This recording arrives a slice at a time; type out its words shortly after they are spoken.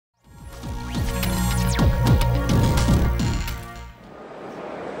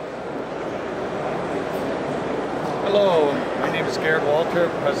Garrett Walter,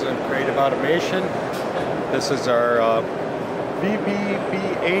 President of Creative Automation. This is our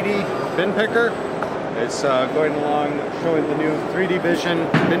VBP-80 bin picker. It's going along showing the new 3D vision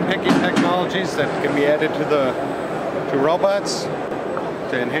bin picking technologies that can be added to robots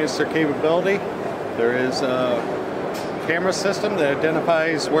to enhance their capability. There is a camera system that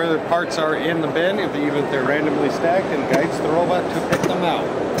identifies where the parts are in the bin, even if they're randomly stacked, and guides the robot to pick them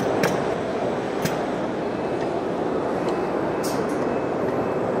out.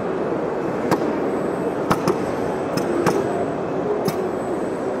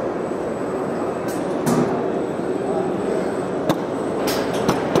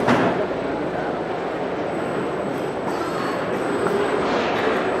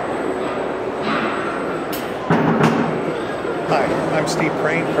 Hi, I'm Steve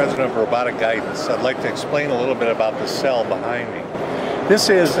Crane, President of Robotic Guidance. I'd like to explain a little bit about the cell behind me. This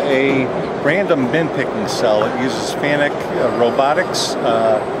is a random bin picking cell. It uses FANUC robotics.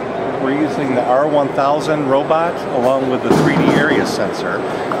 We're using the R1000 robot along with the 3D area sensor.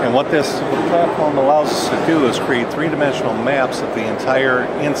 And what this platform allows us to do is create three-dimensional maps of the entire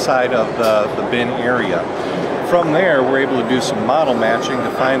inside of the bin area. From there, we're able to do some model matching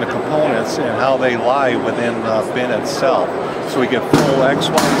to find the components and how they lie within the bin itself. So we get full X,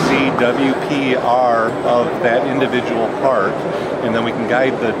 Y, Z, W, P, R of that individual part, and then we can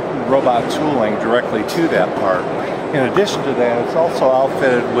guide the robot tooling directly to that part. In addition to that, it's also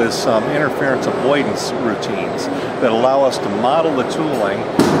outfitted with some interference avoidance routines that allow us to model the tooling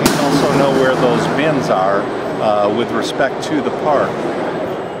and also know where those bins are with respect to the part.